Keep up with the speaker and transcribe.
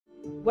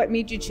What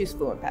made you choose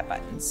Fluent Pet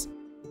buttons?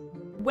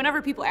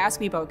 Whenever people ask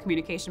me about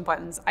communication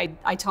buttons,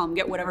 I tell them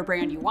get whatever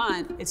brand you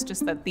want. It's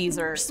just that these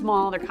are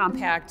small, they're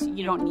compact,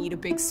 you don't need a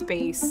big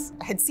space.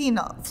 I had seen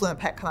Fluent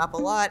Pet come up a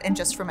lot, and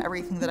just from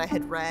everything that I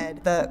had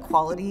read, the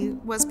quality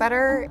was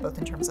better, both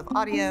in terms of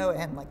audio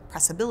and like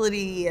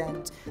pressability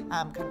and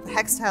kind of the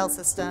hex tile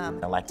system.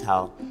 I liked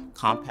how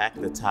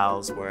compact the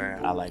tiles were,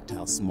 I liked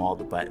how small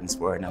the buttons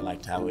were, and I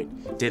liked how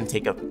it didn't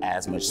take up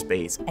as much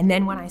space. And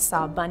then when I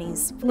saw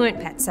Bunny's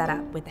Fluent Pet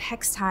setup with the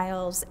hex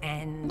tiles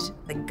and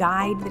the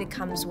guide that it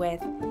comes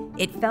with,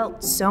 it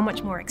felt so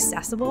much more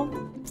accessible.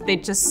 They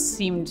just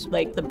seemed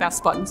like the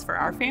best buttons for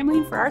our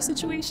family, for our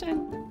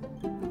situation.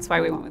 That's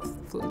why we went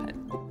with Fluent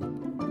Pet.